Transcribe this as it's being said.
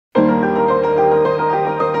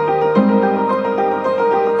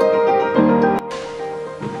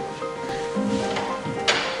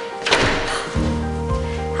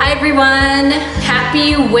everyone.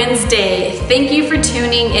 Happy Wednesday. Thank you for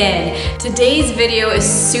tuning in. Today's video is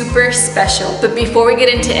super special, but before we get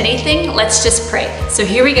into anything, let's just pray. So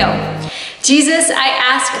here we go. Jesus, I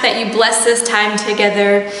ask that you bless this time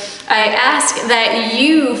together. I ask that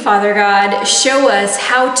you, Father God, show us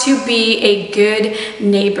how to be a good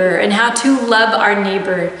neighbor and how to love our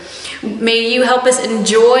neighbor. May you help us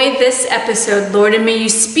enjoy this episode, Lord, and may you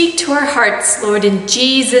speak to our hearts, Lord, in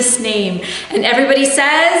Jesus' name. And everybody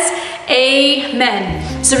says,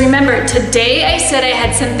 amen. So remember, today I said I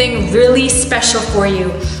had something really special for you,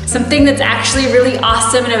 something that's actually really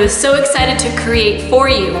awesome, and I was so excited to create for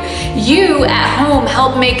you. You at home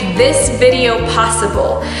helped make this video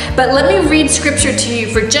possible. But let me read scripture to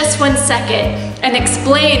you for just 1 second and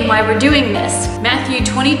explain why we're doing this. Matthew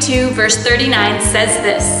 22 verse 39 says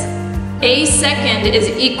this: a second is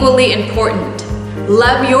equally important.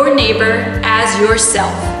 Love your neighbor as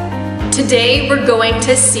yourself. Today we're going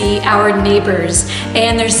to see our neighbors,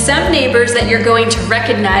 and there's some neighbors that you're going to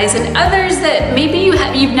recognize and others that maybe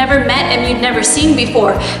you've never met and you've never seen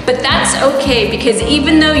before, but that's okay because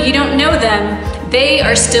even though you don't know them, they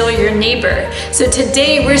are still your neighbor. So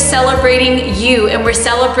today we're celebrating you, and we're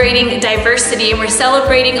celebrating diversity, and we're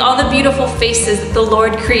celebrating all the beautiful faces that the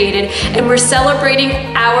Lord created, and we're celebrating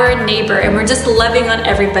our neighbor, and we're just loving on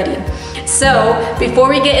everybody. So before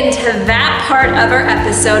we get into that part of our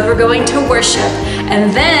episode, we're going to worship,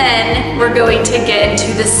 and then we're going to get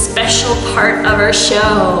into the special part of our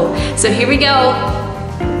show. So here we go.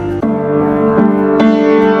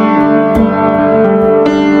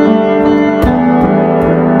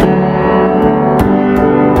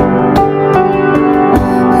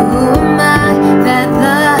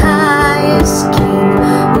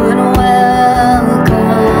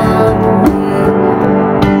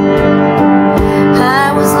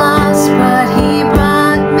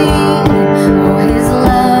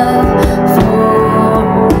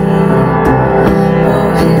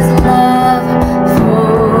 For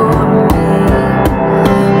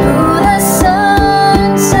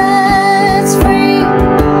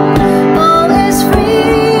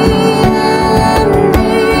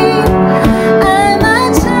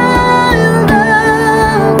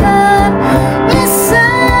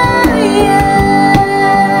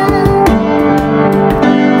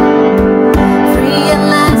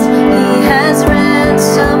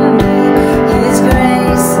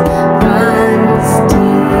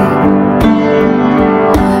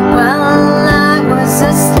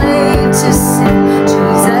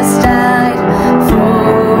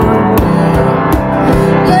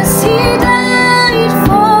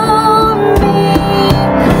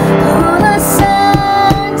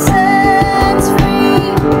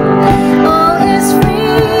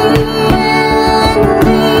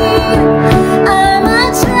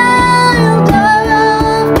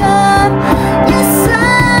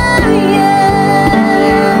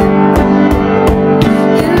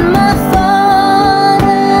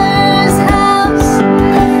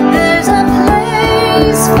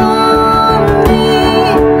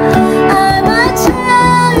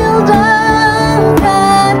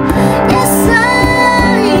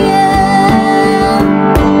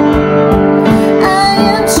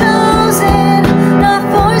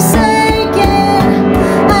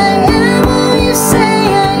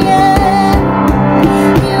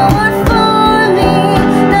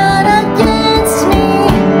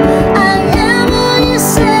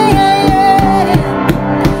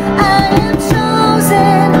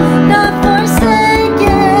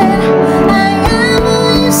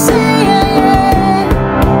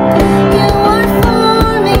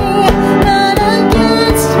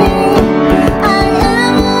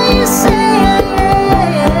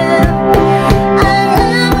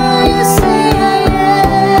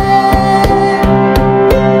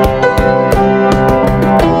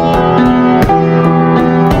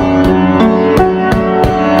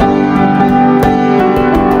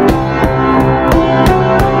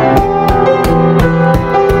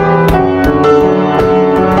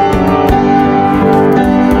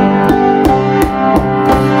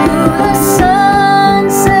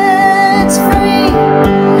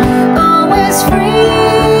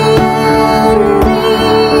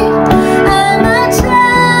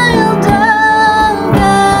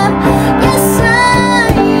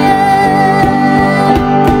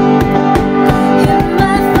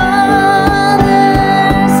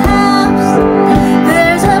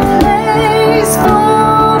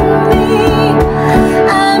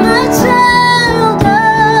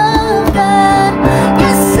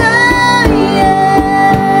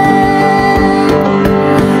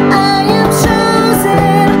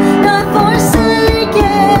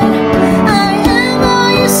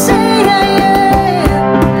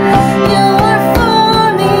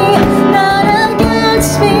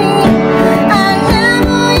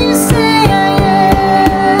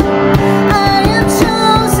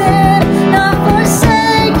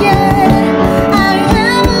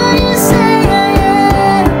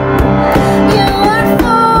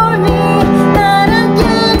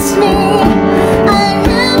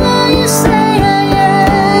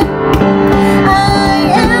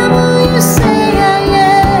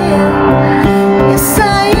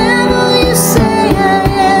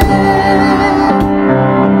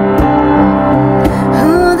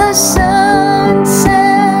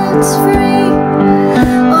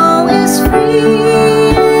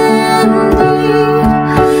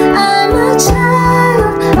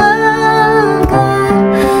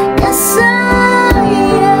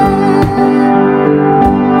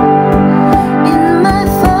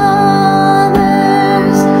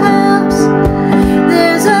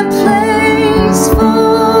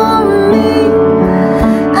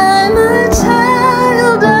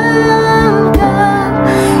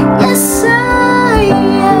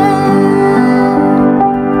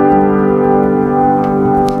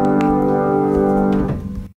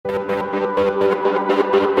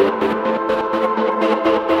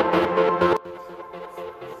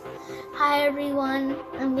everyone,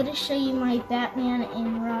 I'm going to show you my Batman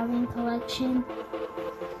and Robin collection.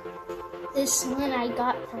 This one I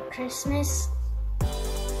got for Christmas.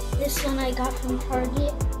 This one I got from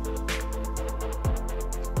Target.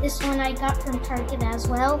 This one I got from Target as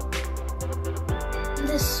well.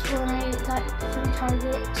 This one I got from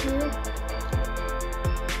Target too.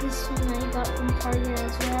 This one I got from Target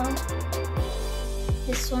as well.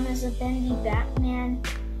 This one is a bendy Batman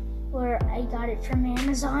where I got it from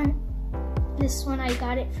Amazon. This one I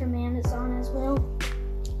got it from Amazon as well.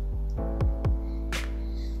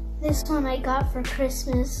 This one I got for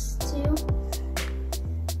Christmas too.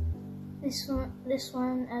 This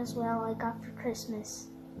one as well I got for Christmas.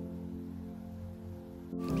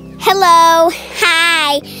 Hello,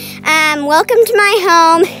 hi, welcome to my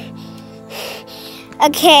home.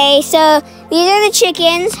 Okay, so these are the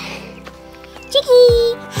chickens.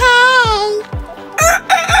 Chicky, hi.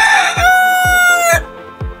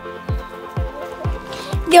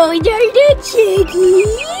 Those are the chickies.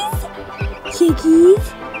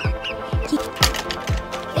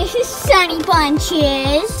 This is Sunny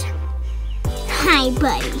Bunches. Hi,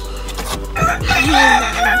 buddy.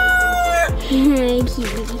 Hi, cutie.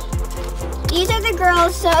 These are the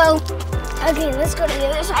girls, so... Okay, let's go to the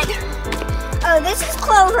other side. Oh, this is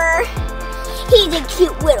Clover. He's a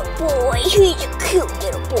cute little boy.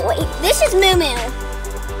 This is Moo Moo.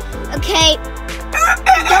 Okay.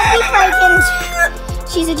 Don't be frightened.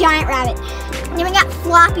 She's a giant rabbit. And then we got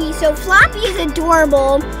Floppy. So Floppy is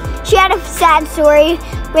adorable. She had a sad story.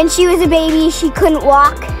 When she was a baby, she couldn't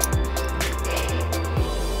walk.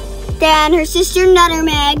 Then her sister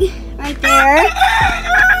Nuttermeg, right there.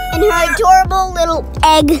 And her adorable little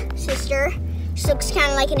egg sister. She looks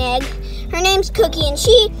kind of like an egg. Her name's Cookie, and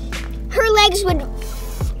her legs would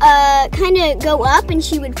kind of go up and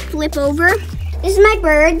she would flip over. This is my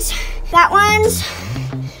birds. That one's,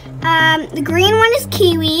 the green one is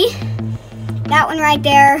Kiwi. That one right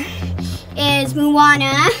there is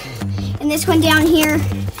Moana. And this one down here,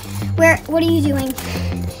 what are you doing?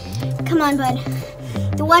 Come on, bud.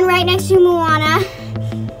 The one right next to Moana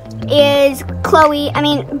is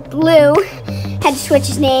Blue. Had to switch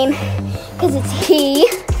his name because it's he.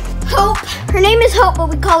 Hope. Her name is Hope, but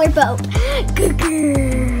we call her Bo. Good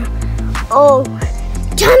girl. Oh,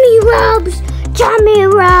 tummy rubs.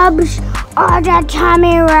 All the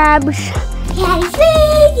tummy rubs. Daddy's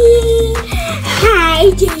baby.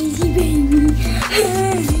 Hi, Daisy baby.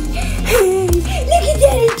 Look at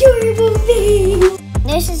that adorable face.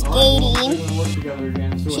 This is Katie.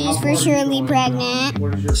 She's for surely pregnant.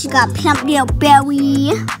 She's got plump little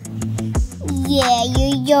belly. Yeah,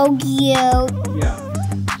 you're so cute.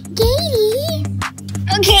 Katie.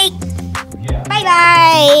 Okay.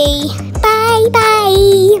 Bye-bye.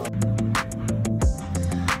 Bye-bye.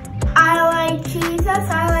 I like Jesus, I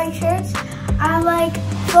like church, I like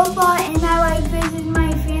football, and I like visiting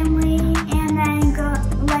my family, and I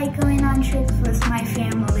like going on trips with my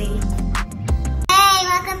family. Hey,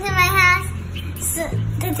 welcome to my house. So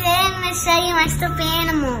today I'm going to show you my stuffed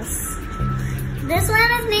animals. This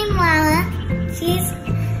one is named Llama.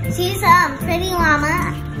 She's pretty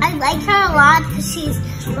llama. I like her a lot because she's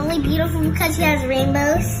really beautiful because she has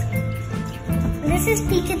rainbows. This is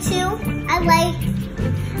Pikachu.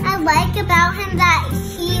 I like about him that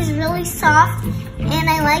he's really soft, and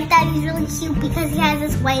I like that he's really cute because he has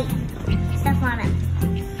this white stuff on him.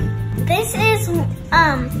 This is,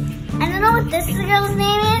 I don't know what this girl's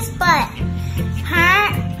name is, but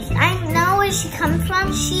I know where she comes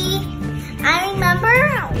from. I remember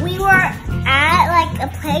we were at like a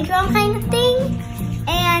playground kind of thing,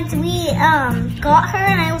 and we got her,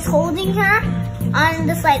 and I was holding her on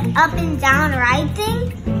this like up and down ride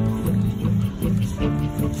thing.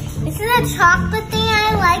 This is a chocolate thing.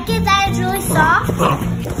 I like it that it's really soft.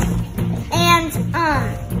 And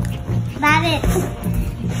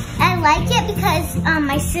I like it because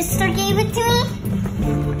my sister gave it to me.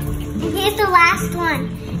 And here's the last one.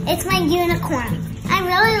 It's my unicorn. I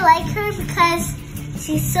really like her because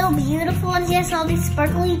she's so beautiful and she has all these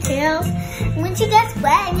sparkly tails. When she gets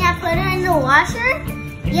wet and you have to put her in the washer,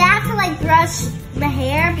 you have to like brush the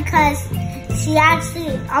hair because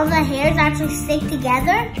all the hairs actually stick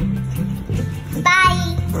together.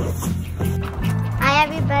 Bye. Hi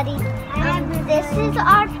everybody. This is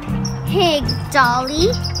our pig,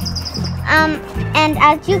 Dolly. And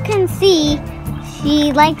as you can see,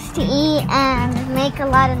 she likes to eat and make a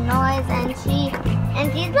lot of noise, and she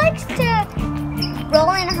likes to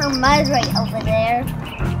roll in her mud right over there.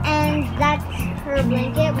 And that's her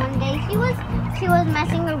blanket. One day she was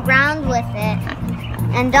messing around with it,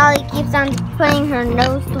 and Dolly keeps on putting her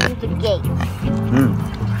nose through the gate.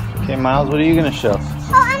 Okay, Miles, what are you gonna show?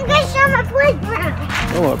 Oh, I'm gonna show found my playground.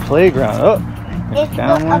 Oh, a playground. Oh, It's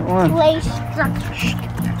down went a one. play structure.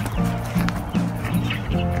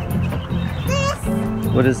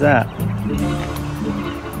 This What is that?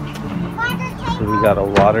 water So table. we got a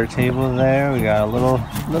water table there. We got a little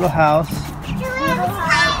house,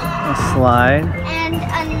 a slide. And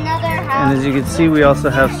another And house. as you can see, we also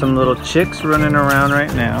have some little chicks running around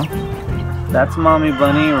right now. That's Mommy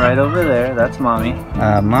Bunny right over there. That's Mommy.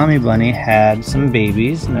 Mommy Bunny had some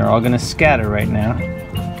babies, and they're all gonna scatter right now.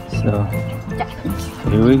 So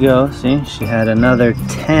here we go. See, she had another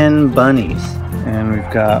 10 bunnies, and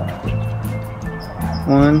we've got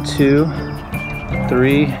 1, 2,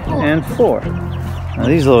 3, and 4. Now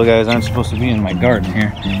these little guys aren't supposed to be in my garden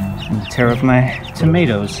here. And tear up my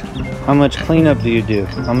tomatoes. How much cleanup do you do?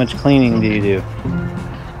 How much cleaning do you do?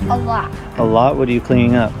 A lot. A lot? What are you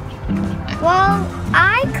cleaning up? Well,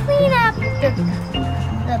 I clean up the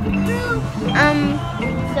poop.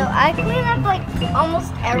 So I clean up like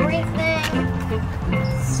almost everything.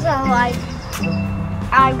 So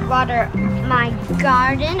I water my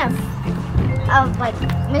garden of like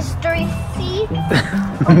mystery seeds.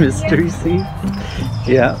 Mystery seed?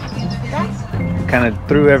 Yeah. That's Kind of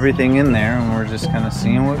threw everything in there, and we're just kind of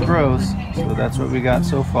seeing what grows. So that's what we got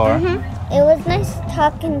so far. It was nice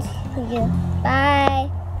talking to you. Bye.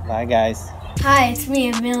 Bye, guys. Hi, it's me,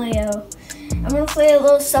 Emilio. I'm gonna play a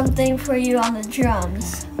little something for you on the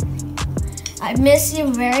drums. I miss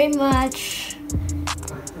you very much.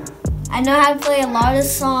 I know how to play a lot of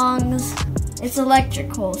songs. It's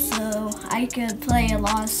electrical, so I could play a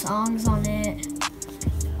lot of songs on it.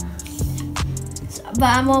 But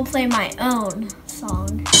I'm gonna play my own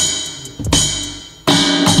song.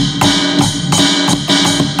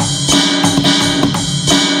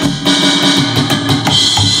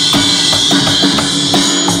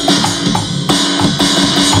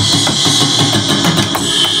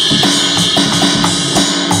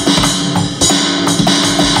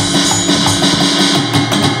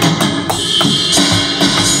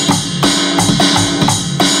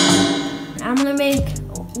 I'm gonna make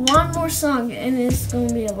one more song, and it's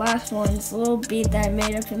gonna be the last one. It's a little beat that I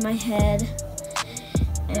made up in my head,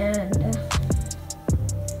 and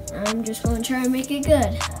I'm just gonna try and make it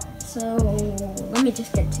good. So let me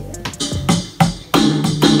just get to it.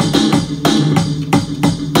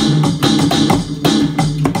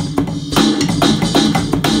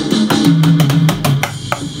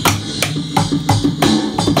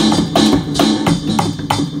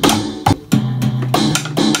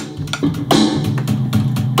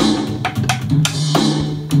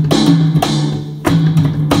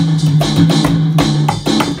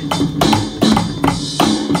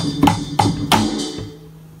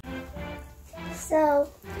 So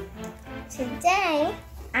today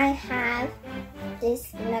I have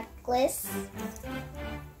this necklace.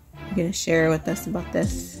 You're gonna share with us about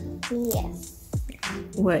this. Yes.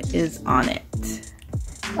 What is on it?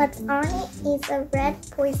 What's on it is a red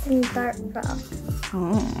poison dart ball.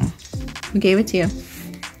 Oh, who gave it to you?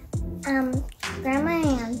 Grandma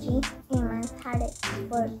Angie, and I've had it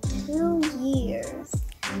for 2 years.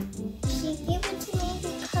 She gave it to me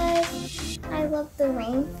because I love the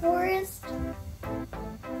rainforest,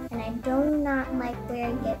 and I do not like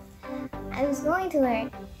wearing it. I was going to wear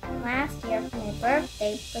it last year for my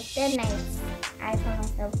birthday, but then I told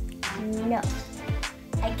myself, no,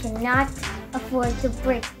 I cannot afford to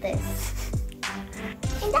break this.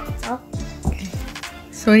 And that's all.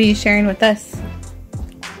 So what are you sharing with us?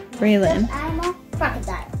 Braylon. I'm a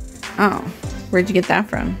crocodile. Oh, where'd you get that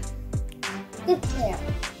from? Goodwill.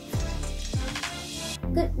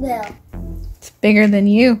 Goodwill. It's bigger than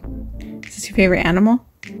you. Is this your favorite animal?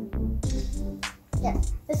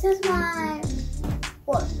 Yes. This is my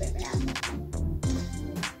fourth favorite animal.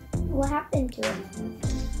 What happened to it?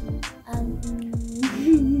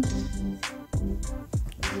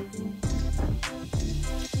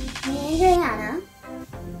 Me and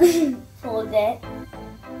Brianna pulled it,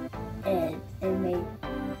 and it made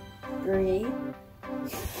 3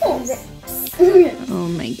 rips. Oh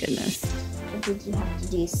my goodness. Did you have to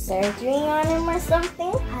do surgery on him or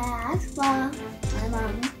something? I asked my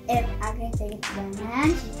mom if I could take it to the man,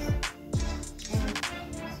 and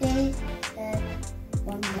she said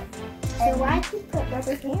 1 minute. So why'd you put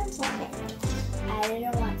rubber bands on it? I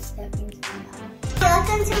didn't want stepping to my mouth.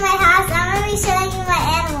 Welcome to my house. I'm going to be showing you my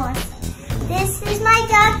animals. This is my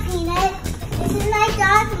dog Peanut. This is my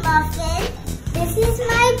dog Muffin. This is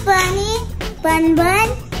my bunny, Bun Bun.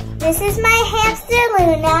 This is my hamster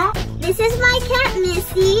Luna. This is my cat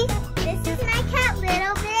Missy. This is my cat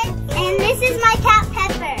Little Bit. And this is my cat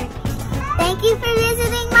Pepper. Thank you for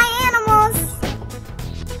visiting my animals.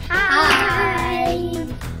 Hi.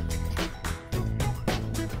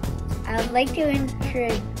 I'd like to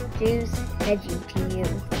introduce Veggie to you.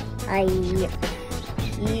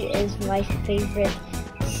 He is my favorite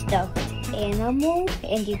stuffed animal,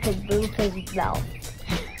 and you can move his mouth.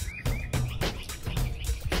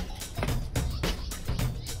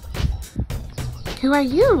 Who are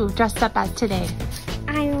you dressed up as today?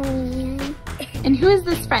 I'm Liam. And who is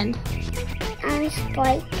this friend? I'm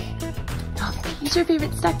Spike. He's your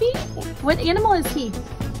favorite stuffy? What animal is he?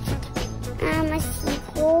 I'm a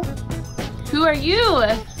sequel. Who are you?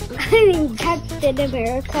 I'm in Captain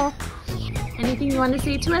America. Anything you want to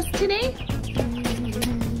say to us today?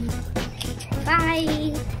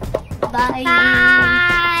 Bye. Bye.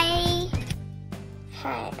 Bye.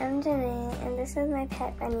 Hi, I'm Janae, and this is my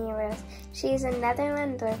pet bunny, Rose. She is a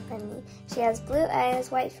Netherland dwarf bunny. She has blue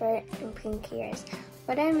eyes, white fur, and pink ears.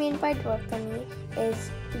 What I mean by dwarf bunny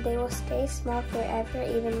is they will stay small forever,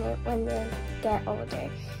 even when they get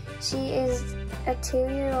older. She is a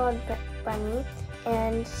 2-year-old bunny,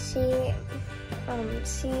 and she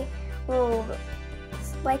will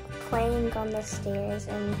like playing on the stairs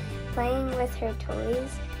and playing with her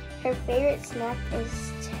toys. Her favorite snack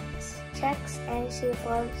is checks, and she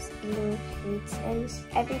loves eating treats, and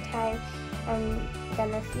every time I'm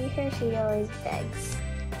gonna feed her, she always begs.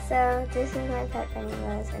 So this is my pet bunny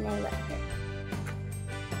Rose, and I love her.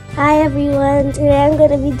 Hi everyone, today I'm going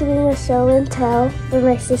to be doing a show and tell for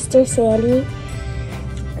my sister Sandy.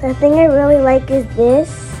 The thing I really like is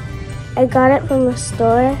this. I got it from the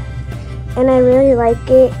store, and I really like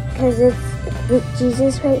it because it's with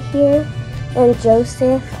Jesus right here, and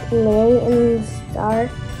Joseph and Mary and the star.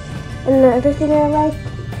 And the other thing I like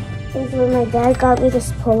is when my dad got me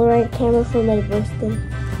this Polaroid camera for my birthday.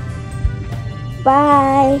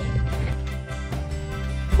 Bye!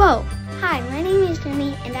 Whoa! Hi, my name is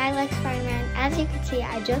Jimmy, and I like Spider-Man. As you can see,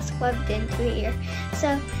 I just webbed into here.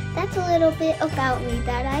 So that's a little bit about me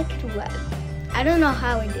that I could web. I don't know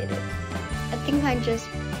how I did it. I think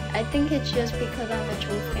it's just because I'm a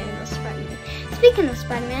true fan of Spider-Man. Speaking of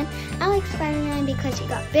Spider-Man, I like Spider-Man because he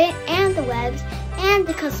got bit and the webs, and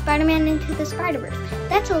because Spider-Man Into the Spider-Verse.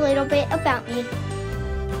 That's a little bit about me.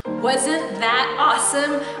 Wasn't that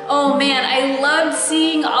awesome? Oh man, I loved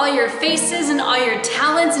seeing all your faces and all your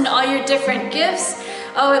talents and all your different gifts.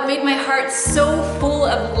 Oh, it made my heart so full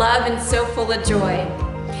of love and so full of joy.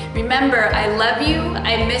 Remember, I love you,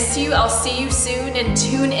 I miss you, I'll see you soon, and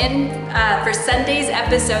tune in for Sunday's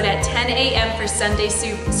episode at 10 a.m. for Sunday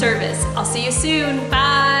service. I'll see you soon,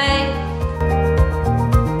 bye!